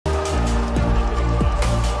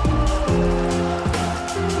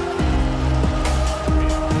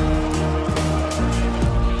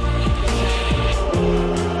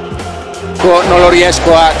Non lo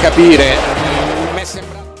riesco a capire.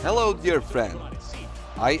 Hello dear friend,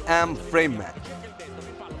 I am Frameman.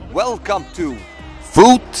 Welcome to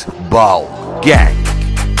Football Gang.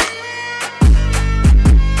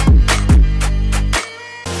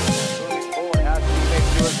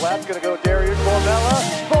 Left, gonna go Darius Formella.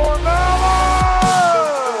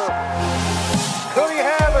 Could he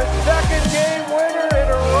have a second game winner in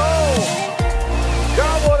a row?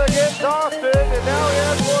 Got one against Austin, and now he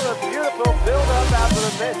has one. A beautiful build-up after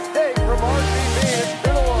the mistake from RCB. It's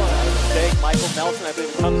 2-1. Mistake, Michael Nelson, I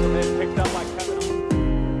believe, comes from in, picked up by Kevin.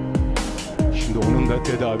 Şimdi onun da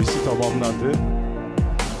tedavisi tamamlandı.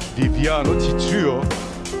 Viviano titriyor.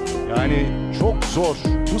 Yani çok zor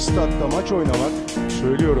bu statta maç oynamak,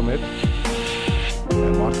 söylüyorum hep.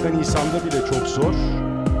 Mart'ta Nisan'da bile çok zor.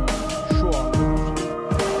 Şu anda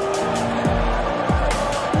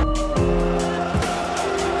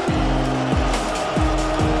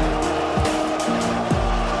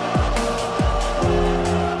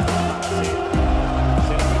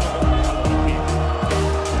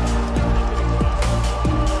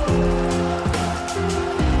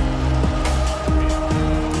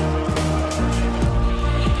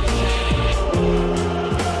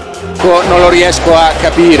Non lo riesco a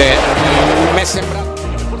capire. Mi sembra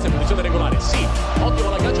forse in posizione regolare, sì. Ottimo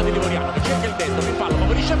l'aggancio di Livoriano che cerca il dentro, il fallo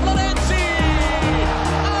favorisce Florenzi.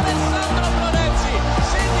 Alessandro Florenzi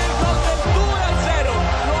segna il gol del 2-0.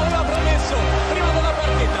 Lo aveva promesso prima della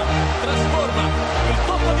partita. Trasforma il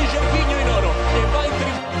tocco di Gervinho in oro e va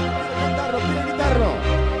in Darro, tira in Darro.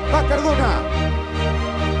 Va Cardona.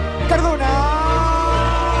 Cardona.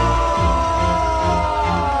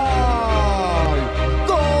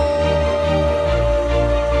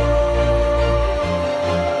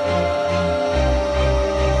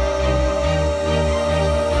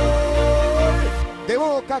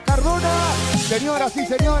 Cardona, señoras y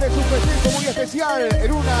señores, un festejo muy especial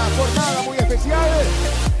en una jornada muy especial.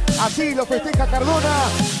 Así lo festeja Cardona,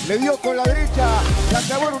 le dio con la derecha, la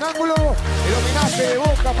clavó en un ángulo. El homenaje de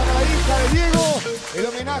Boca para la hija de Diego, el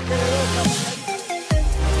homenaje de Boca para la hija.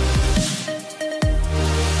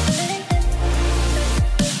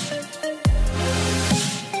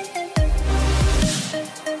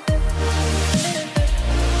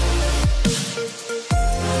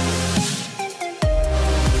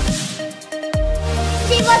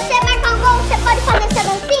 Se você marcar um gol, você pode fazer essa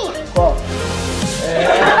dancinha? Qual?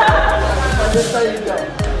 Fazer essa aí então.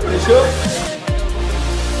 Fechou?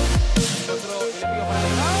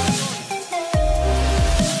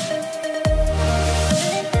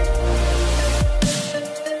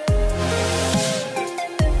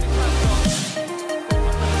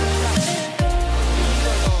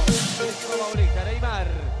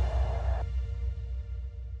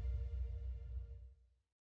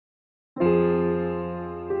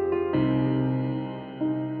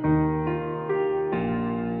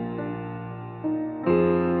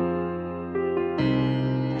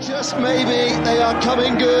 Just maybe they are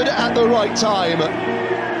coming good at the right time.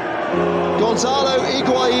 Gonzalo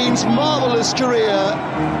Higuain's marvellous career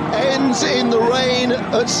ends in the rain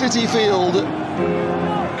at City Field.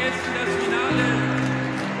 Jetzt das Finale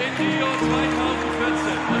in Rio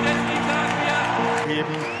 2014. Und endlich sagen wir...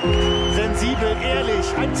 Sensibel, ehrlich,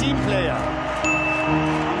 ein Teamplayer.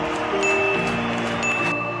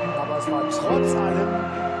 Aber es war trotz allem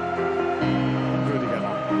ein würdiger Rahmen.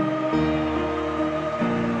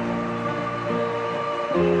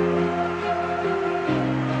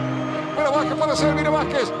 Vázquez puede ser, viene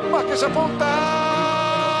Vázquez, Vázquez apunta.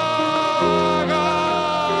 ¡Gol!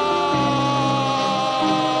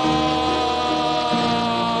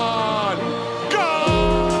 ¡Gol!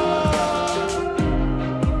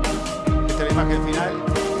 Esta es la imagen final,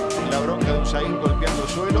 la bronca de un Zayn golpeando el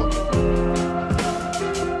suelo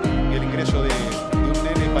y el ingreso de un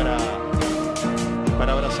nene para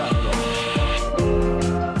abrazarlo.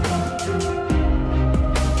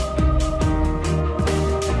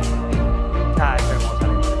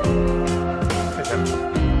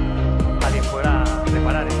 Alguien podrá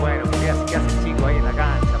reparar el bueno, porque ¿qué hace el chico ahí en la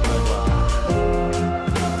cancha?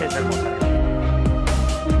 Es hermosa.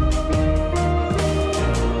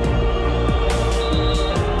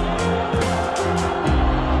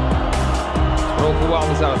 Много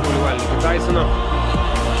хубаво зараз болівальники Тайсона.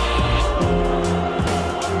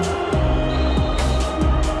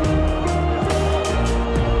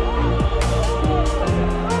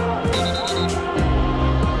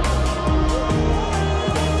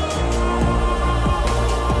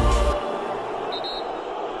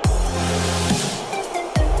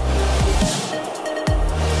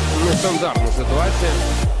 Нестандартна ситуація.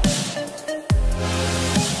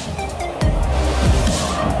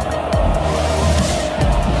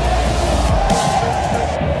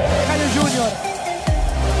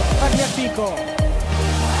 Federico.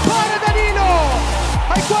 Buona Danilo!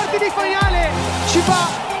 Ai quarti di finale ci fa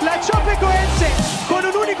la Chapecoense con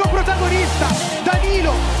un unico protagonista,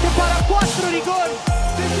 Danilo, che para 4 rigori.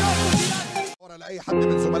 لأي حد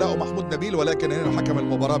من زملائه محمود نبيل، ولكن هنا حكم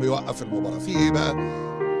المباراة بيوقف المباراة. في ايه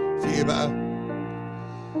بقى؟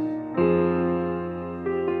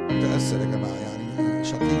 متأثر يا جماعة، يعني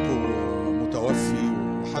شقيقه متوفي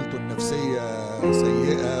وحالته النفسية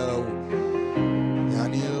سيئة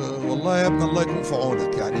يعني والله يا ابن الله يكون في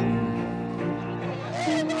عونك. يعني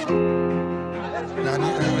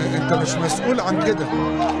انت مش مسؤول عن كده،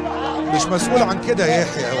 مش مسؤول عن كده يا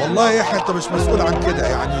يحيى، والله يا يحيى انت مش مسؤول عن كده.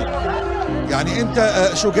 يعني انت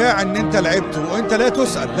شجاع ان انت لعبت، وانت لا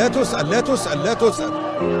تسأل لا تسأل لا تسأل لا تسأل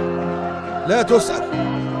لا تسأل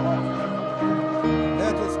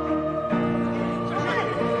لا تسأل.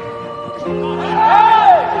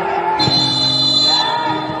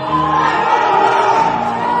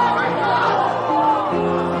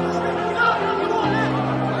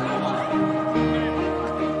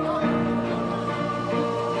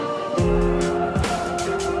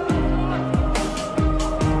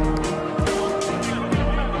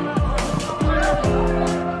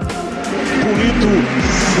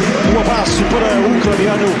 Um abraço para o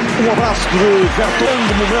ucraniano, um abraço de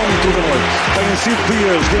grande momento da noite. Têm sido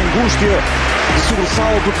dias de angústia, de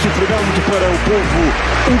sobressalto, de sofrimento para o povo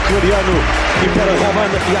ucraniano e para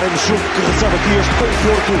Roman Yaremchuk, que recebe aqui este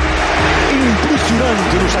conforto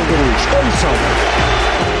impressionante no Estádio da Luz. Ouçam!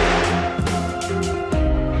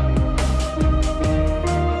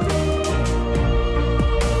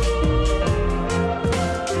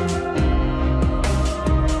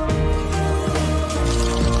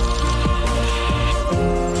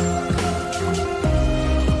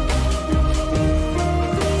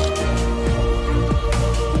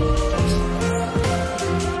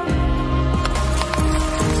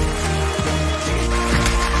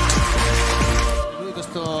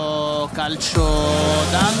 Calcio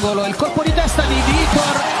d'angolo, il colpo di testa di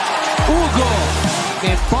Vitor Hugo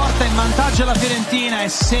che porta in vantaggio la Fiorentina e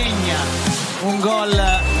segna un gol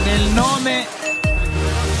nel nome.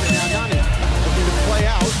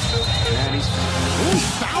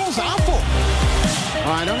 Fouls awful.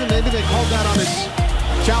 I don't know, maybe they called that on his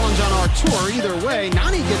challenge on our tour. Either way,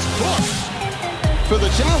 Nani gets booked for the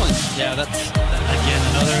challenge. Yeah, that's again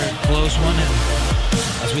another close one.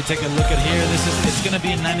 As we take a look at here, it's going to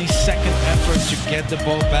be a 92nd effort to get the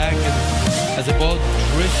ball back, and as the ball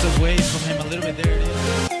drifts away from him a little bit, there it is.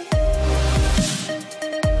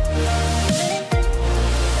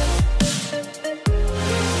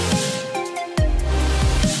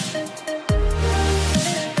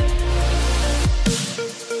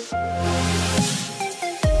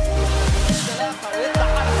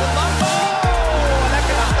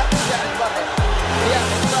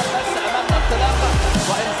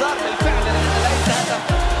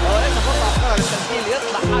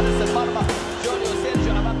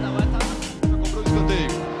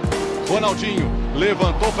 Ronaldinho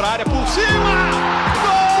levantou para a área por cima!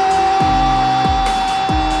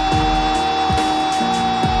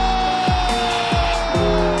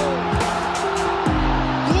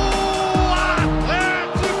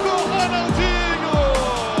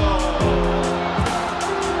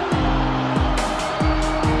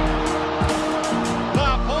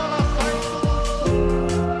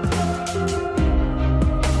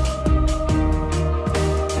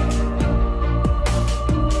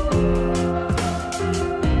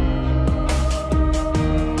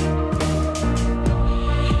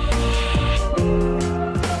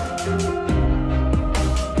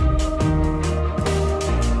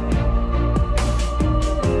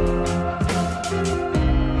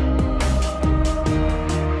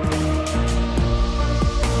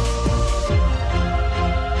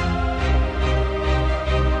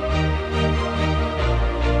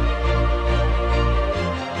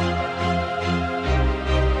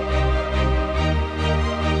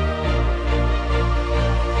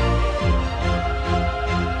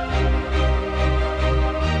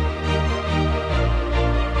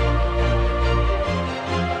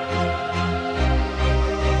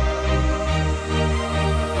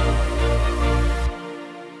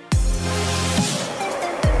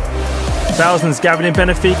 Thousands gathered in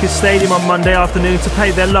Benfica Stadium on Monday afternoon to pay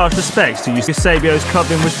their last respects to Eusebio's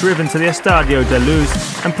clubbing was driven to the Estadio da Luz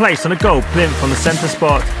and placed on a gold plinth on the centre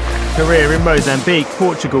spot. Career in Mozambique,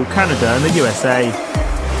 Portugal, Canada and the USA.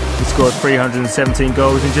 He scored 317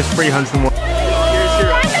 goals in just 301.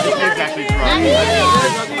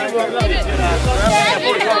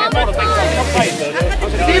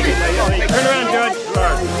 Turn around, George.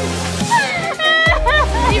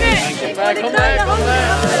 Come back.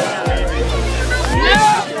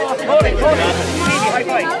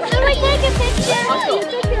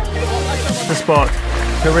 The spot,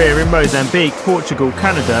 career in Mozambique, Portugal,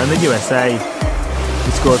 Canada and the USA.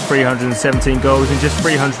 He scored 317 goals in just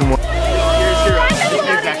 301.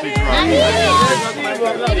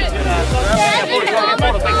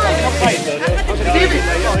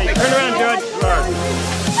 Turn around, Judge.